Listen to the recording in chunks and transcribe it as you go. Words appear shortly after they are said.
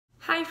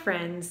Hi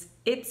friends,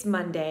 it's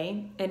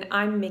Monday and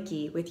I'm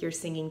Miki with your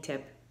singing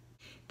tip.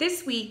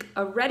 This week,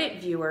 a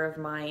Reddit viewer of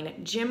mine,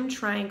 Jim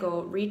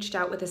Triangle, reached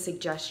out with a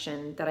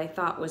suggestion that I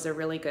thought was a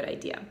really good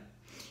idea.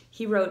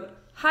 He wrote,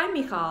 "Hi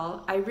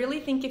Michal, I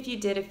really think if you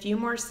did a few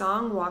more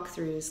song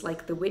walkthroughs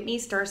like the Whitney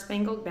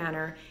Star-Spangled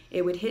Banner,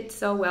 it would hit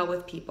so well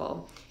with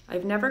people.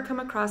 I've never come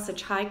across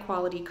such high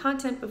quality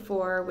content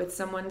before with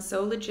someone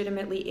so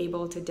legitimately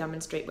able to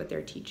demonstrate what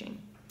they're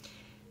teaching."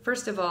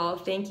 First of all,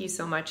 thank you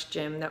so much,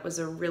 Jim. That was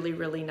a really,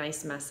 really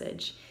nice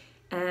message.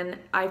 And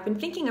I've been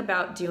thinking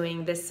about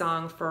doing this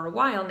song for a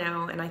while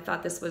now, and I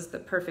thought this was the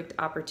perfect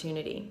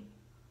opportunity.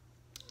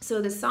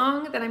 So the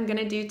song that I'm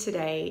gonna do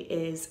today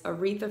is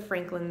Aretha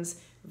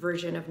Franklin's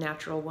version of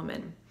Natural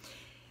Woman.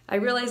 I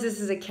realize this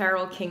is a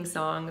Carole King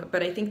song,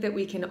 but I think that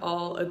we can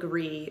all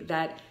agree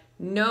that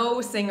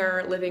no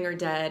singer, living or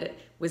dead,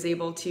 was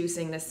able to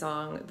sing this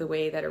song the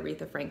way that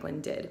Aretha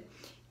Franklin did.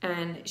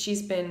 And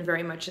she's been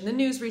very much in the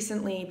news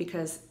recently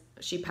because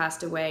she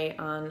passed away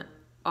on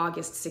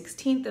August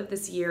 16th of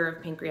this year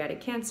of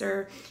pancreatic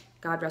cancer.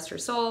 God rest her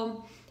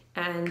soul.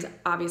 And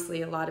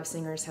obviously a lot of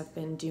singers have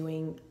been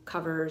doing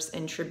covers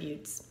and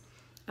tributes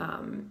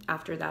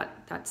after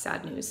that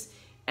sad news.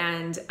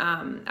 And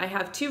I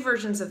have two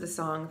versions of the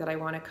song that I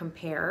want to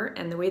compare.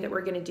 And the way that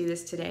we're going to do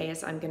this today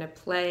is I'm going to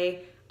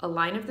play a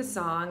line of the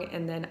song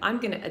and then I'm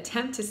going to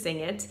attempt to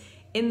sing it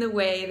in the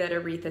way that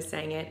Aretha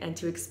sang it and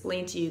to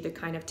explain to you the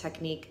kind of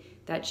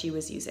technique that she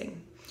was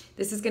using.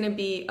 This is going to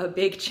be a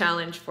big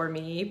challenge for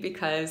me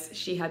because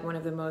she had one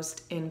of the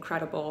most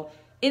incredible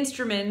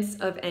instruments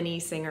of any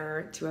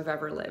singer to have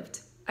ever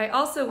lived. I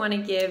also want to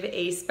give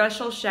a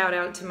special shout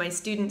out to my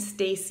student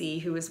Stacy,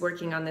 who is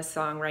working on this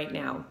song right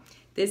now.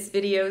 This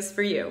video's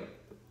for you.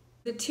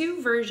 The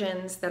two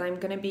versions that I'm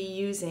going to be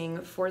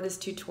using for this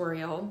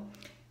tutorial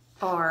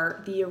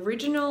are the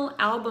original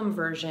album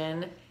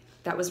version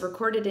that was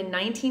recorded in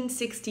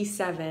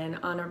 1967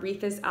 on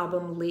Aretha's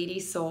album Lady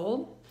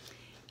Soul,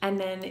 and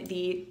then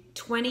the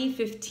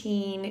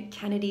 2015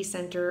 Kennedy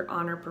Center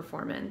Honor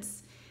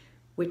Performance,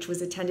 which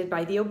was attended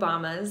by the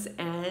Obamas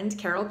and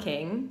Carole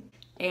King,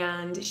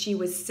 and she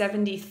was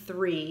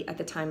 73 at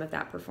the time of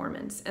that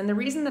performance. And the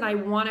reason that I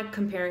want to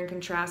compare and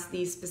contrast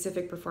these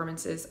specific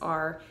performances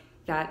are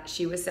that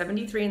she was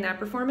 73 in that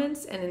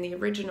performance, and in the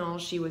original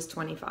she was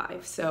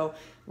 25. So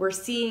we're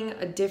seeing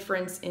a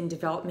difference in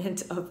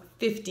development of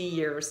 50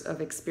 years of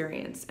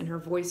experience, and her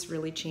voice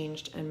really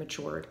changed and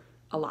matured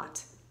a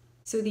lot.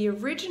 So the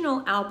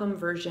original album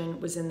version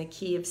was in the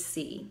key of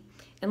C.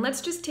 And let's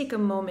just take a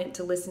moment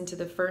to listen to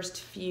the first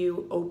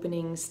few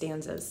opening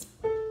stanzas.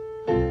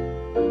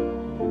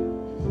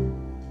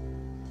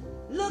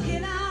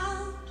 Looking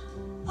out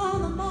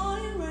on the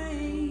morning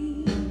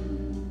rain,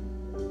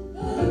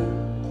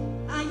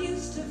 I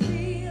used to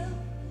feel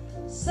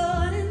so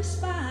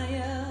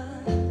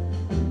uninspired,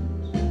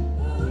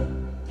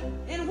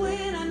 and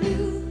when I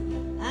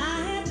knew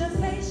I had to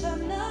face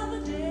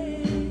another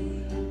day,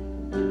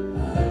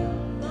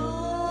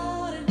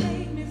 Lord, it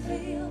made me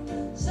feel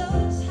so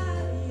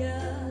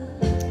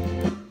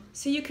tired.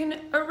 So you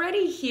can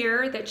already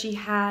hear that she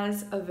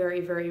has a very,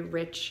 very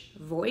rich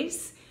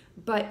voice,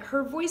 but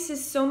her voice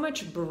is so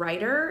much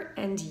brighter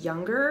and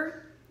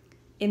younger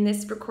in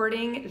this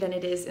recording than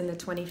it is in the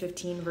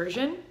 2015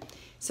 version.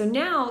 So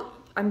now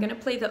I'm gonna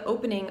play the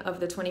opening of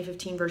the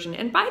 2015 version.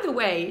 And by the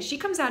way, she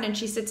comes out and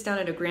she sits down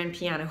at a grand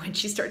piano and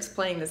she starts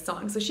playing this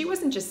song. So she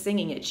wasn't just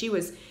singing it, she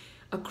was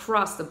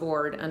across the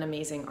board an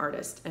amazing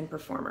artist and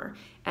performer.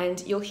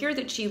 And you'll hear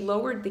that she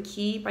lowered the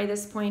key by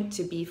this point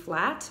to B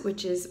flat,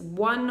 which is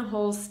one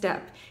whole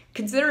step.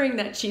 Considering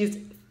that she's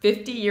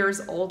 50 years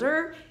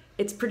older,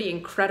 it's pretty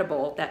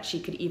incredible that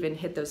she could even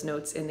hit those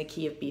notes in the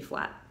key of B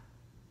flat.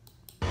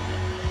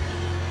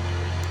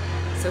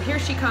 So here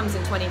she comes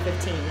in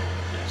 2015.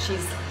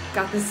 She's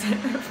got this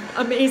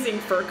amazing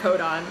fur coat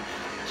on.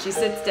 She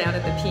sits down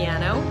at the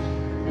piano.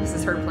 This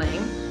is her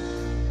playing.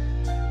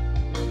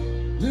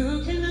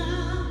 Looking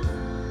out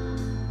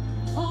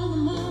on the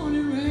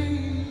morning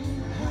rain,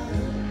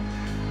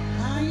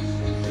 I used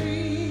to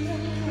feel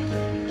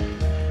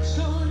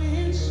so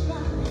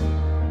uninspired.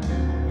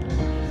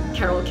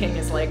 Carole King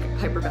is like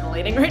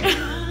hyperventilating right now.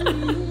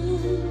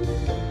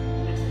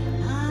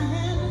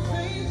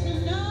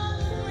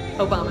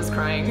 Obama's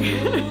crying.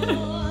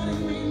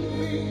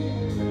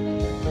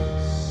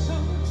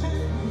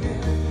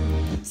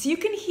 So you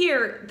can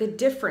hear the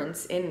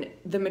difference in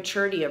the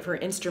maturity of her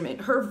instrument.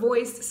 Her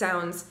voice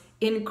sounds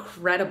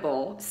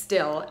incredible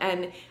still,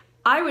 and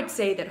I would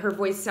say that her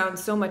voice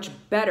sounds so much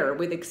better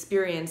with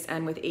experience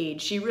and with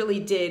age. She really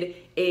did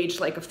age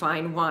like a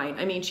fine wine.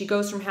 I mean, she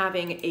goes from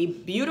having a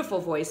beautiful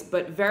voice,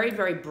 but very,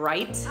 very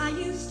bright. I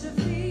used to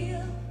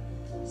feel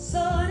so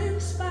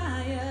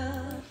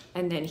uninspired.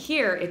 And then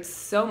here, it's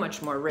so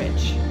much more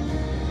rich.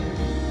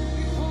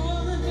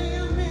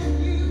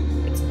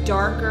 It's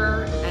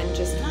darker and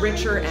just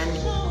richer, and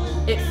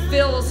it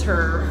fills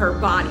her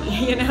body,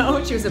 you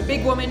know? She was a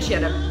big woman, she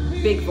had a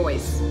big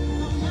voice.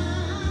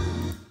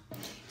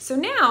 So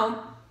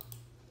now,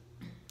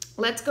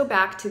 let's go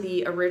back to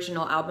the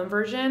original album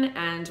version,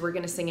 and we're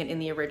going to sing it in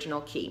the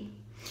original key.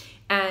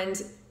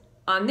 And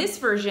on this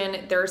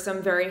version, there are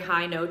some very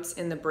high notes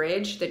in the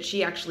bridge that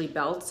she actually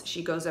belts.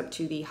 She goes up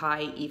to the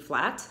high E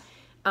flat,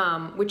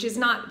 which is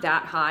not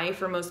that high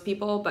for most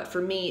people, but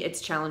for me,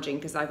 it's challenging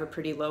because I have a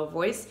pretty low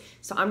voice.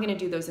 So I'm going to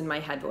do those in my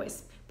head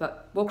voice,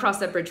 but we'll cross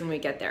that bridge when we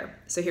get there.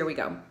 So here we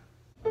go.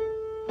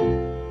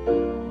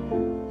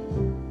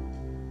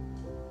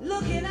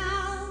 Looking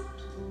out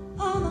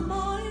on the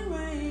morning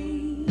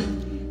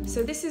rain.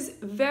 So this is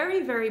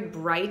very, very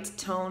bright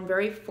tone,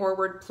 very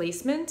forward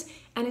placement,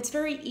 and it's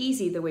very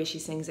easy the way she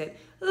sings it.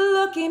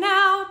 Looking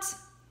out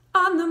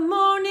on the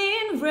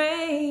morning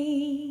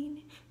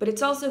rain. But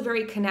it's also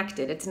very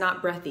connected. It's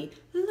not breathy.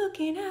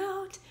 Looking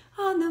out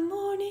on the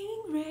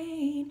morning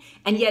rain.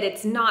 And yet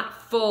it's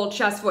not full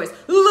chest voice.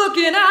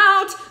 Looking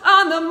out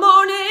on the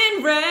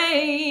morning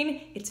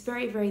rain. It's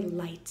very, very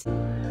light.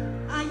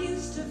 I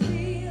used to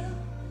feel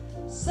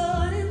so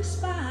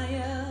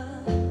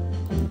uninspired.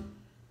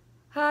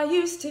 I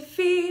used to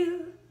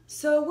feel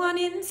so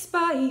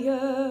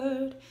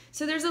uninspired.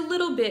 So there's a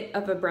little bit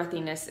of a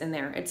breathiness in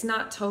there. It's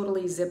not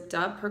totally zipped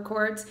up, her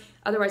chords.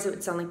 Otherwise it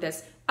would sound like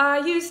this. I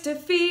used to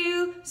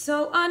feel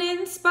so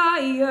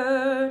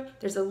uninspired.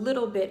 There's a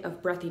little bit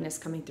of breathiness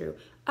coming through.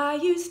 I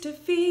used to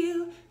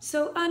feel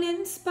so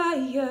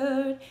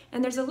uninspired.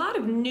 And there's a lot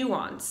of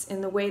nuance in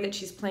the way that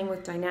she's playing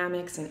with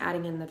dynamics and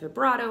adding in the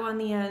vibrato on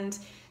the end.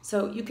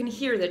 So you can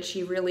hear that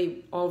she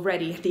really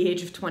already at the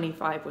age of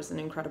 25 was an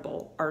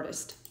incredible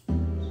artist.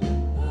 And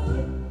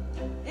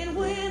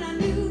when I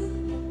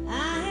knew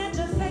I had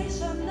to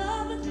face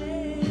another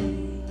day.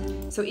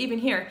 So even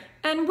here,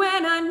 and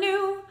when I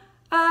knew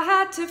I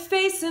had to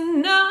face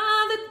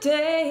another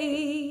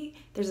day,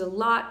 there's a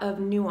lot of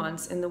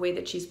nuance in the way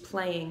that she's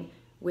playing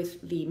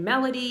with the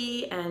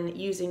melody and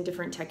using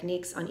different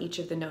techniques on each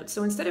of the notes.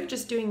 So instead of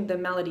just doing the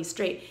melody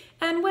straight,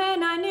 and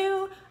when I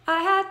knew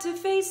I had to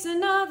face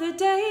another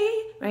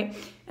day, right?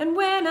 And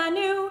when I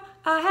knew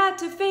I had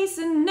to face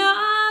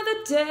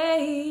another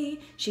day,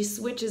 she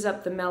switches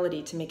up the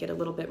melody to make it a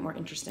little bit more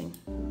interesting.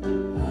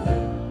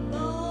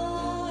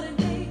 Lord, it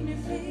made me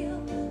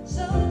feel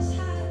so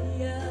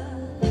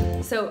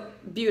tired. So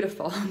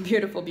beautiful,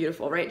 beautiful,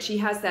 beautiful, right? She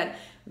has that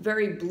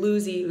very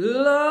bluesy,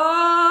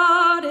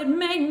 Lord, it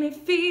made me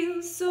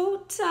feel so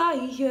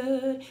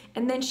tired.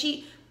 And then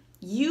she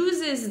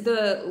uses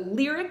the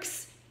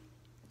lyrics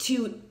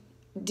to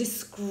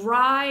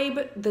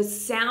describe the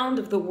sound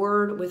of the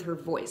word with her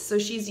voice. So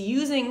she's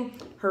using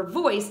her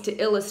voice to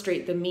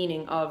illustrate the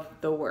meaning of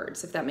the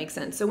words, if that makes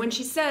sense. So when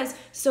she says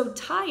so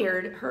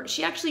tired,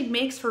 she actually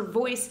makes her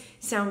voice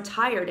sound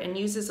tired and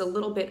uses a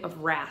little bit of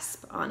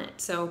rasp on it.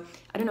 So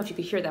I don't know if you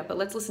could hear that, but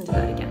let's listen to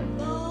that again.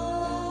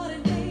 Lord,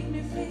 it made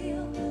me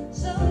feel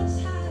so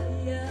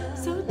tired.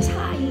 So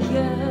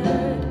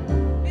tired.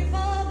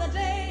 Before the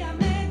day I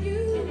met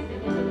you,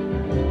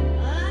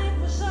 life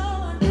was so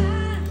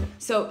unkind.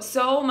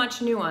 So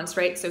much nuance,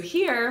 right? So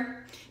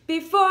here,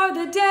 before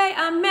the day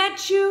I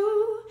met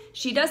you,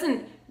 she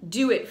doesn't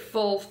do it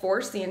full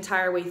force the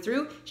entire way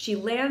through. She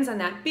lands on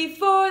that,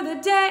 before the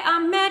day I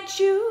met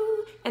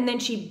you, and then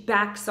she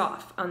backs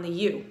off on the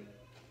U.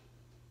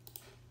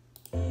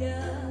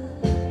 Yeah.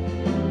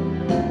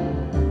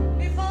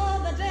 Before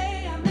the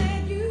day I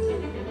met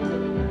you,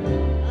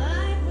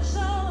 life was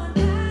so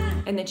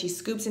unkind. And then she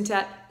scoops into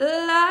that,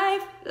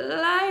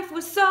 life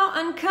was so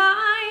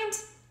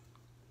unkind.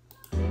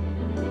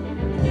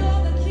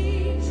 You're the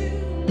key to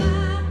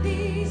my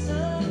peace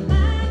of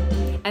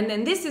mind. And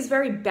then this is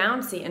very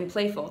bouncy and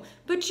playful.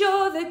 But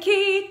you're the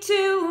key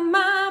to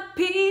my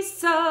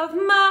peace of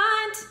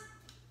mind.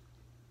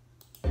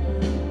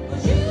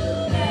 'Cause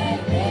you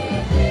make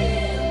me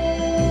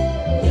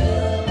feel,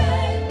 you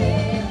make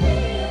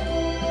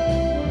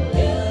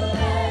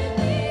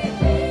me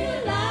feel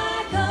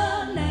like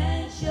a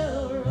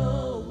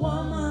natural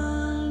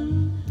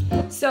woman.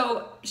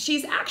 So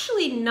she's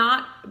actually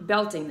not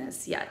belting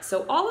this yet.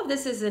 So all of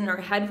this is in her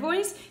head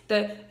voice.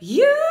 The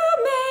you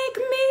make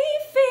me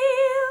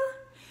feel,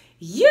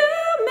 you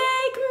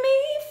make me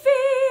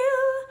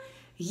feel,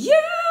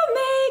 you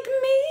make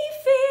me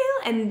feel.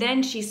 And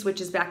then she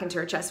switches back into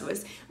her chest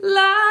voice.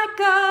 Like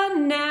a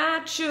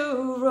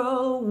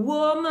natural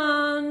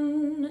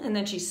woman. And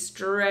then she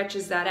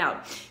stretches that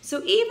out.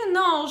 So even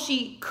though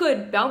she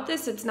could belt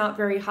this, it's not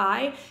very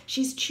high,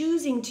 she's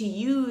choosing to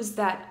use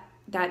that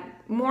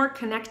more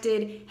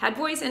connected head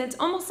voice, and it's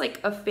almost like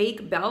a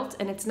fake belt,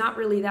 and it's not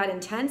really that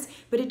intense,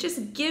 but it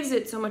just gives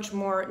it so much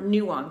more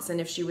nuance than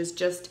if she was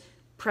just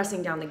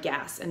pressing down the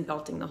gas and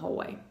belting the whole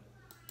way.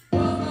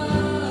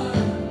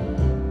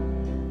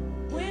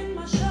 When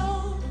my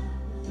soul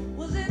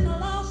was in the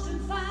lost and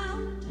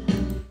found.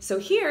 So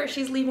here,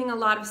 she's leaving a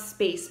lot of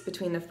space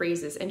between the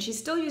phrases, and she's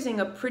still using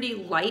a pretty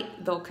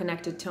light, though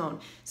connected tone.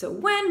 So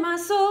when my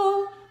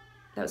soul,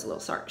 that was a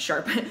little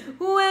sharp.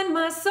 When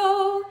my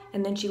soul,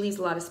 and then she leaves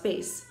a lot of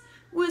space,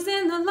 was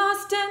in the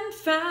lost and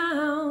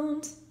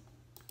found.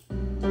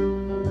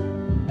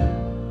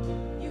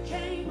 You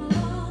came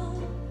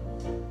along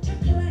to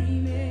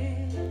claim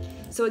it.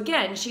 So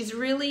again, she's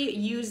really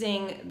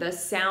using the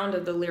sound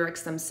of the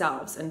lyrics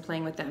themselves and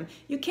playing with them.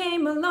 You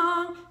came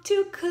along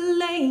to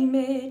claim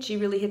it. She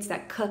really hits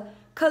that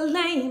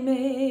claim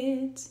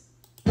it.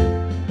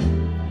 I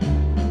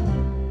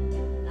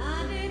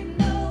didn't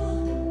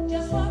know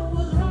just what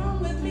was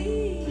wrong with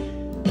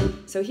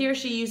me. So here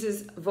she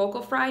uses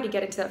vocal fry to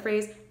get into that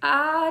phrase,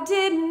 I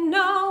didn't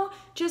know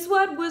just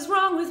what was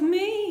wrong with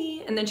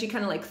me. And then she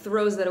kind of like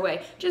throws that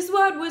away. Just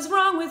what was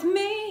wrong with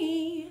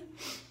me.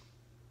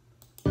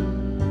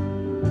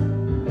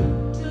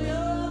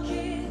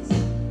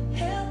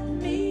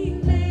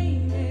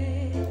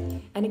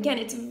 And again,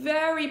 it's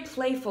very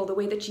playful the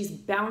way that she's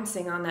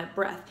bouncing on that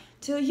breath.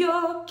 Till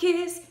your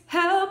kiss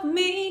help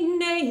me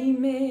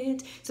name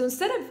it. So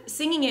instead of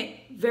singing it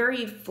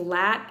very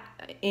flat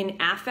in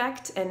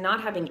affect and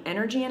not having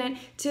energy in it,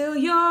 till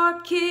your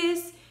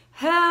kiss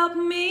help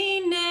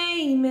me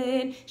name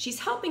it, she's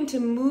helping to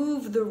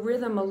move the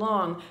rhythm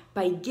along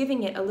by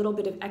giving it a little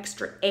bit of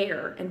extra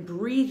air and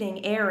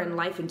breathing air and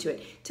life into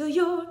it. Till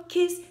your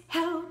kiss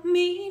help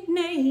me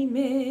name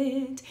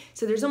it.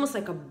 So there's almost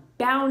like a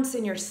bounce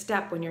in your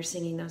step when you're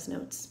singing those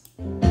notes.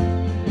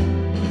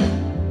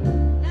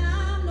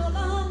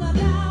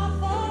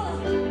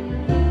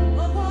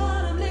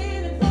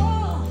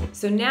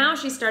 So now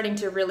she's starting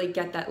to really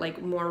get that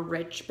like more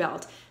rich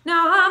belt.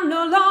 Now I'm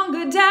no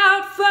longer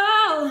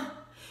doubtful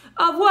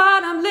of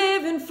what I'm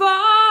living for.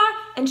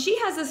 And she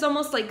has this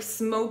almost like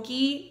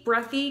smoky,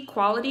 breathy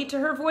quality to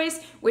her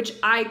voice, which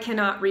I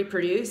cannot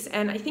reproduce.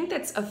 And I think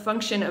that's a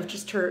function of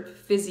just her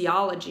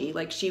physiology.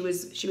 Like she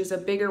was a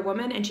bigger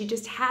woman and she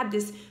just had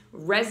this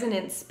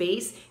resonant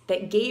space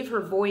that gave her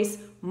voice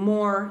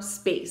more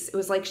space. It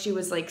was like she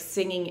was like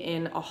singing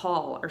in a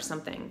hall or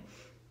something.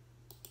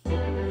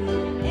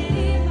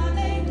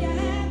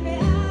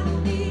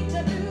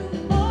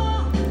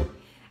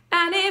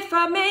 If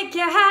I make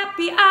you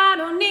happy, I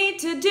don't need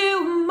to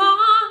do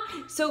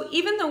more. So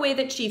even the way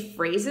that she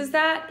phrases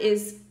that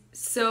is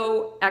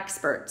so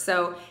expert.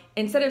 So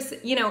instead of,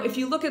 you know, if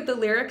you look at the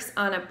lyrics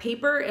on a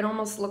paper, it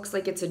almost looks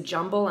like it's a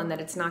jumble and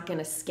that it's not going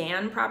to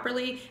scan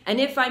properly.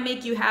 And if I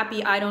make you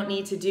happy, I don't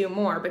need to do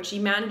more. But she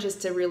manages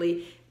to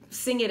really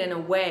sing it in a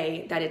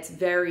way that it's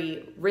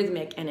very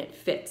rhythmic and it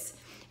fits.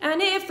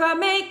 And if I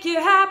make you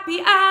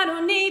happy, I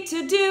don't need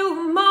to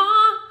do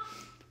more.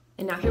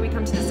 And now here we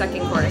come to the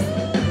second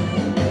chorus.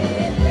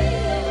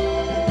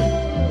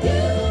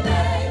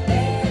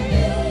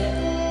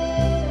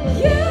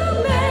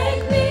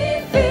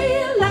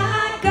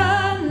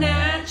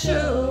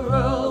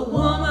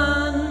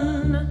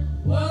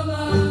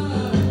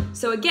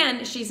 So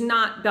again, she's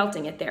not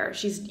belting it there.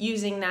 She's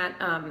using that,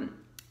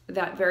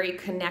 that very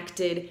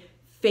connected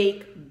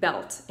fake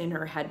belt in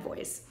her head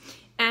voice.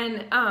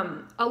 And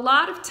a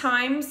lot of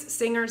times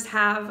singers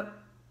have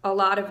a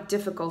lot of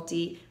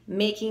difficulty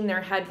making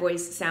their head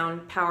voice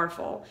sound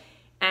powerful.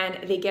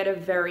 And they get a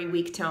very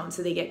weak tone.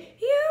 So they get,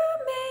 you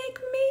make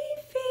me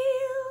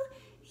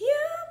feel, you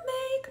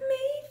make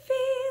me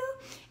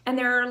feel. And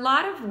there are a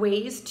lot of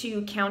ways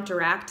to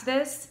counteract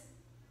this.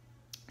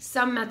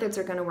 Some methods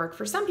are going to work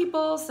for some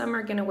people, some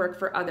are going to work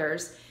for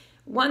others.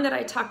 One that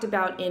I talked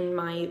about in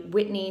my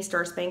Whitney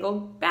Star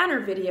Spangled Banner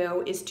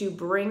video is to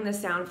bring the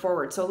sound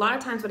forward. So a lot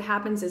of times what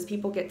happens is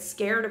people get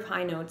scared of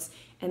high notes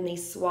and they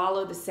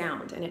swallow the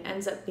sound and it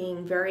ends up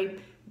being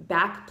very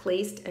back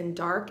placed and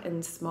dark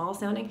and small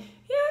sounding.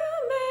 You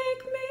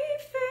make me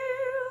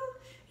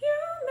feel, you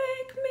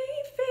make me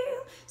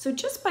feel. So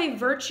just by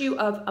virtue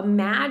of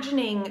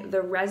imagining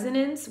the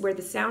resonance where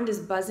the sound is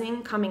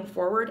buzzing coming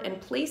forward and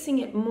placing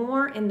it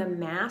more in the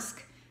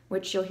mask,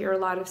 which you'll hear a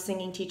lot of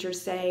singing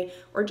teachers say,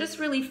 or just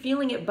really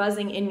feeling it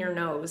buzzing in your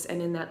nose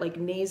and in that like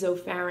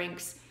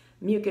nasopharynx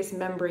mucous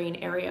membrane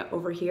area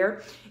over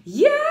here.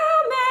 You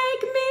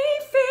make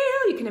me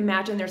feel. You can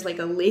imagine there's like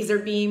a laser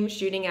beam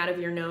shooting out of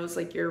your nose,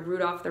 like you're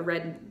Rudolph the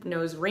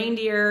Red-Nosed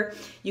Reindeer.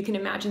 You can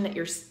imagine that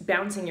you're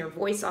bouncing your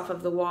voice off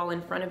of the wall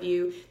in front of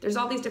you. There's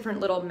all these different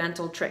little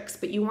mental tricks,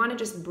 but you want to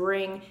just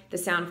bring the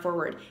sound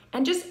forward.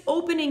 And just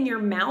opening your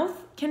mouth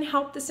can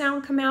help the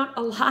sound come out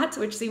a lot,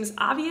 which seems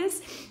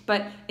obvious,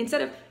 but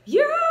instead of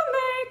you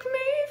make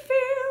me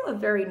feel, a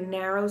very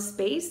narrow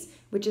space,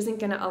 which isn't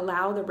going to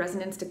allow the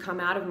resonance to come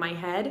out of my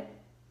head,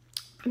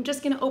 I'm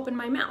just going to open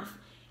my mouth.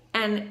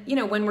 And, you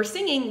know, when we're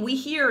singing, we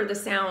hear the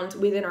sound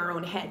within our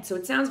own head, so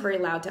it sounds very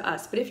loud to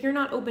us. But if you're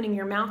not opening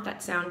your mouth,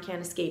 that sound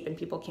can't escape and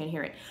people can't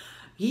hear it.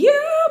 You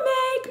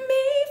make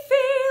me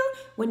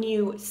feel. When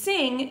you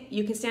sing,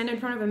 you can stand in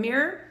front of a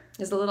mirror.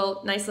 There's a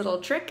nice little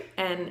trick,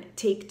 and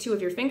take 2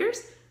 of your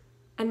fingers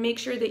and make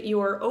sure that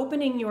you're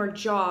opening your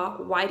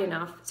jaw wide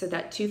enough so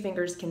that 2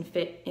 fingers can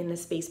fit in the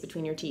space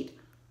between your teeth.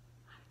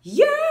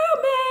 You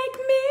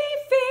make me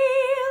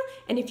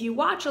feel. And if you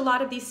watch a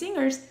lot of these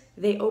singers,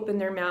 they open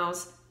their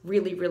mouths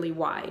really, really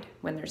wide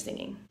when they're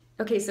singing.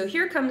 Okay, so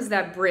here comes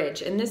that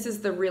bridge, and this is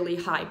the really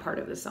high part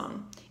of the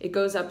song. It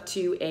goes up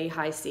to a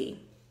high C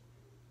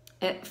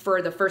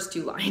for the first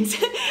 2 lines.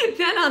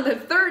 Then on the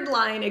 3rd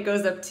line, it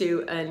goes up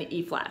to an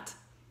E flat,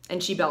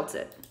 and she belts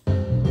it.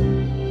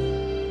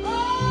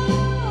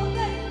 Oh,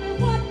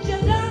 baby, what you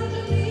done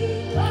to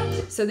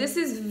So this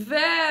is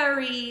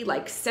very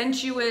like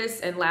sensuous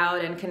and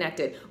loud and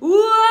connected.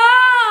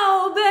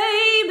 Whoa,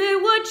 baby,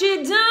 what you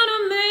done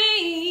to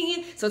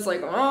me? So it's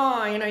like,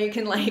 oh, you know, you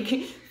can like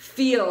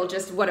feel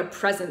just what a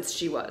presence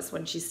she was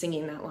when she's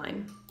singing that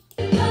line.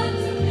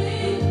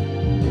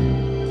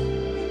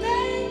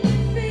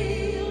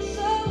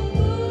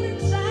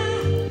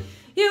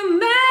 You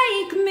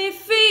make me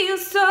feel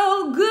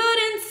so good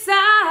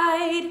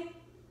inside.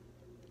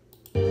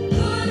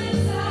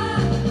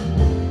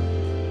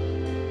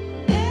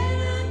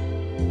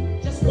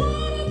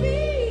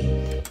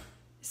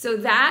 So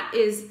that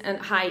is a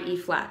high E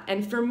flat.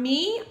 And for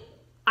me,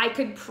 I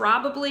could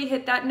probably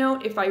hit that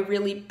note if I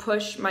really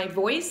push my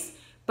voice,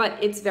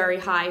 but it's very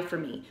high for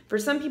me. For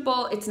some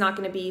people, it's not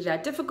gonna be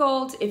that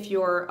difficult. If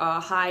you're a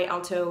high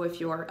alto,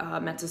 if you're a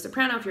mezzo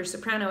soprano, if you're a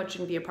soprano, it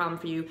shouldn't be a problem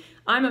for you.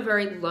 I'm a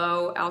very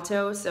low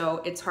alto,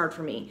 so it's hard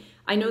for me.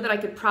 I know that I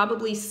could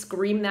probably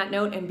scream that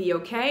note and be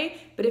okay,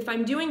 but if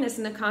I'm doing this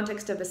in the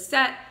context of a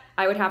set,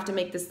 I would have to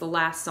make this the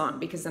last song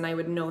because then I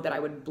would know that I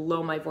would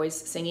blow my voice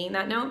singing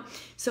that note.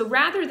 So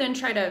rather than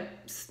try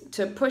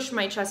to push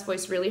my chest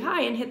voice really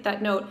high and hit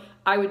that note,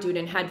 I would do it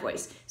in head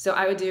voice. So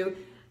I would do, and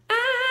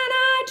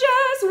I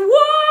just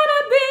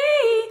wanna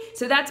be.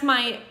 So that's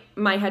my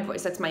head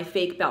voice, that's my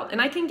fake belt.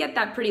 And I can get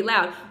that pretty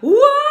loud, wanna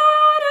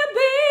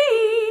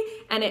be.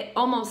 And it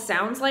almost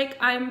sounds like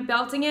I'm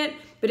belting it,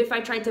 but if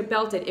I tried to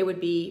belt it, it would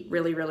be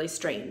really, really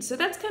strained. So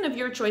that's kind of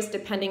your choice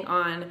depending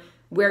on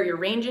where your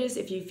range is.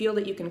 If you feel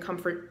that you can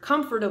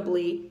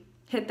comfortably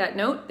hit that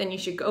note, then you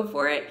should go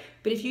for it.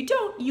 But if you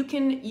don't, you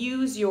can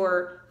use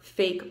your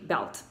fake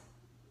belt.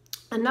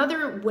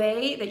 Another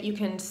way that you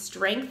can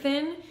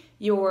strengthen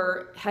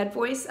your head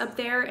voice up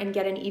there and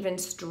get an even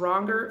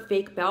stronger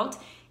fake belt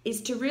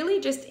is to really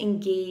just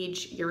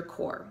engage your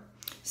core.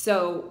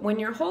 So when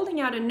you're holding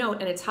out a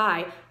note and it's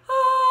high,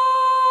 oh,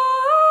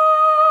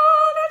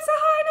 that's a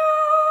high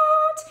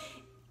note,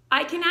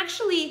 I can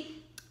actually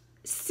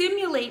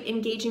simulate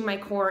engaging my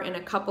core in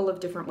a couple of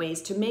different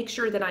ways to make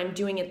sure that I'm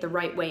doing it the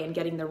right way and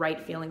getting the right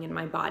feeling in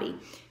my body.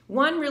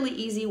 One really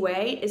easy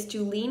way is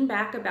to lean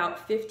back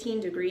about 15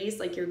 degrees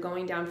like you're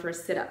going down for a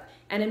sit-up,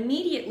 and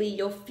immediately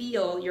you'll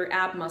feel your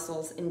ab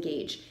muscles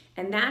engage.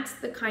 And that's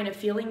the kind of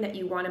feeling that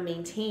you want to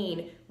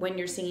maintain when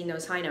you're singing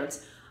those high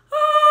notes.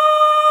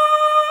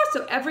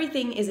 So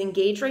everything is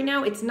engaged right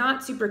now. It's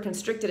not super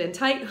constricted and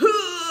tight.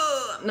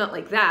 Not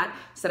like that,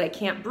 so that I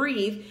can't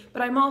breathe,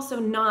 but I'm also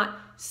not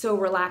so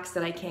relaxed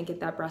that I can't get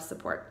that breath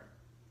support.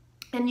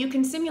 And you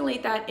can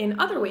simulate that in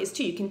other ways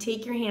too. You can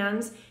take your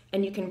hands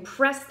and you can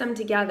press them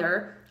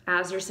together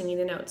as you're singing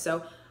the notes.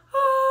 So,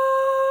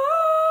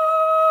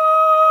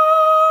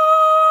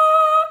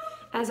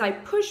 as I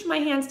push my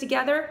hands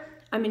together,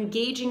 I'm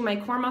engaging my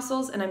core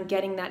muscles and I'm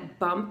getting that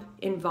bump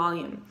in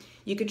volume.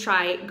 You could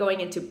try going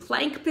into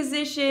plank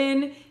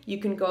position. You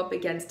can go up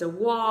against a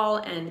wall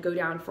and go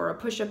down for a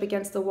push-up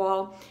against the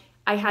wall.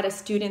 I had a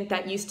student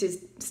that used to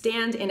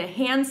stand in a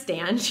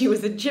handstand, she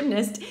was a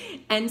gymnast,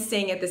 and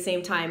sing at the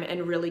same time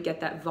and really get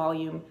that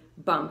volume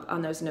bump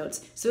on those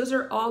notes. So those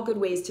are all good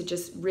ways to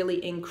just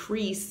really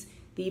increase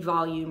the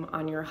volume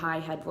on your high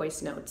head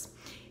voice notes.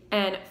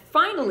 And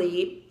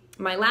finally,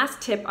 my last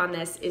tip on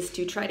this is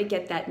to try to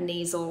get that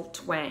nasal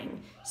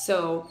twang.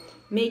 So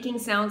making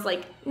sounds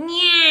like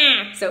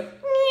nya, so nya,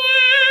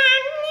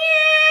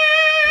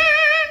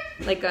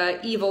 nya, like a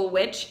evil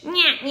witch,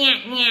 nya,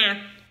 nya,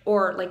 nya,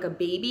 or like a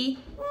baby,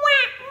 wah,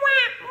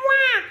 wah,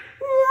 wah,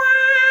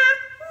 wah,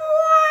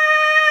 wah,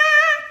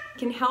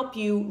 can help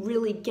you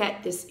really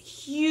get this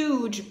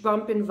huge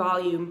bump in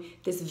volume,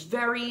 this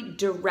very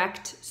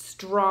direct,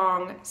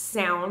 strong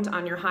sound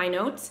on your high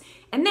notes.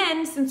 And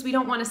then, since we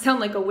don't want to sound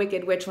like a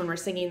wicked witch when we're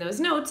singing those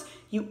notes,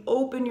 you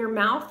open your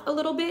mouth a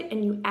little bit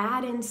and you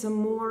add in some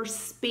more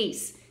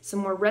space,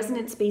 some more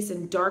resonant space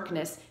and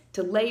darkness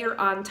to layer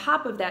on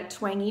top of that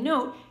twangy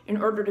note in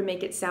order to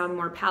make it sound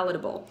more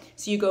palatable.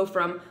 So you go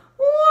from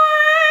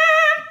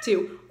wah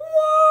to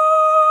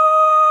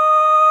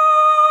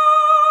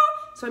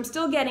so I'm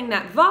still getting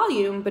that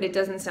volume, but it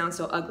doesn't sound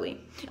so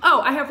ugly. Oh,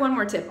 I have one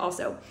more tip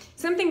also.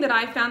 Something that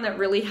I found that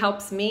really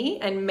helps me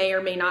and may or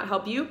may not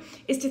help you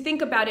is to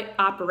think about it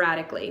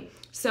operatically.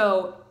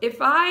 So if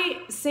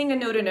I sing a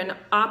note in an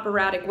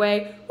operatic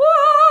way,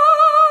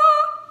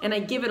 and I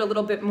give it a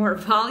little bit more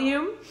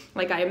volume,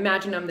 like I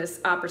imagine I'm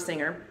this opera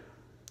singer,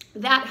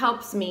 that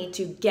helps me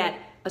to get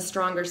a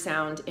stronger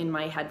sound in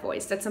my head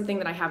voice. That's something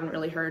that I haven't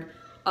really heard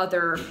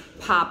other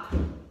pop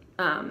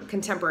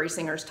contemporary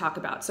singers talk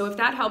about. So if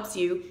that helps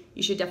you,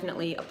 you should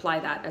definitely apply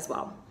that as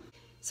well.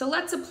 So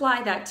let's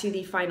apply that to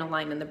the final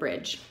line in the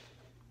bridge.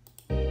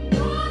 So,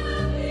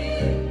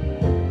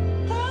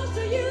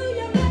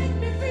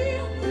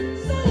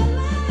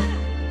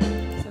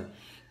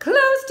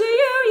 close to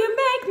you, you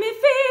make me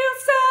feel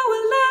so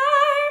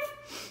alive.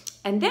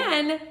 And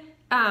then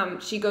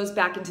she goes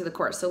back into the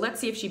chorus. So let's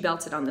see if she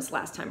belts it on this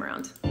last time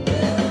around.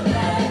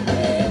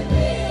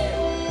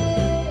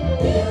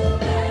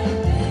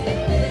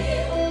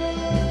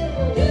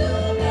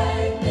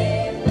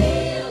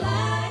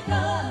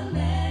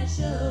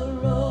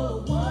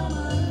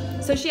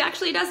 So she actually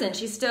actually doesn't.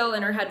 She's still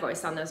in her head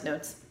voice on those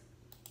notes.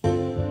 You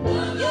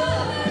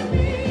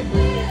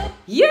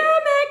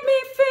make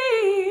me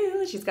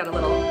feel. She's got a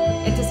little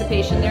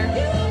anticipation there.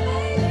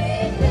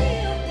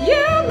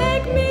 You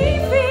make me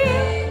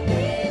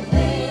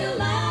feel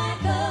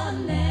like a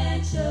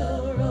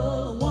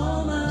natural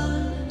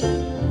woman.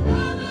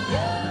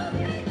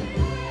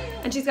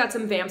 And she's got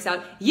some vamps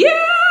out. You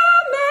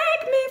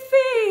make me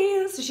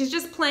feel. So she's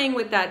just playing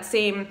with that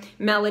same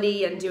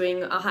melody and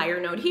doing a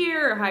higher note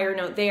here, a higher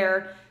note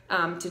there,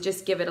 to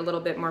just give it a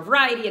little bit more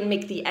variety and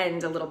make the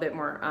end a little bit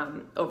more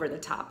over the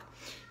top.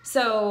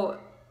 So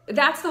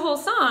that's the whole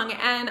song,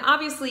 and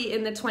obviously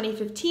in the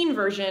 2015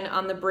 version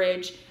on the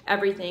bridge,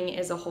 everything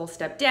is a whole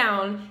step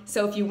down,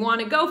 so if you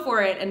want to go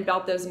for it and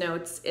belt those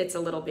notes, it's a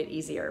little bit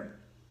easier.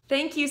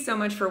 Thank you so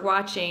much for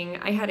watching.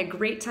 I had a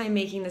great time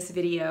making this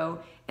video,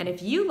 and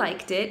if you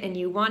liked it and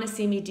you want to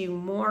see me do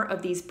more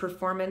of these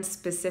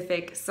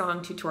performance-specific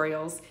song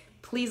tutorials,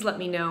 please let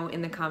me know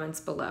in the comments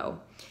below.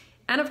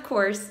 And of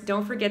course,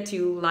 don't forget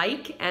to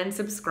like and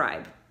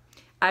subscribe.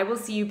 I will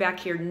see you back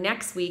here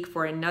next week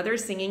for another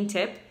singing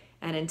tip,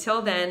 and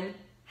until then,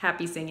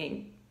 happy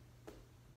singing.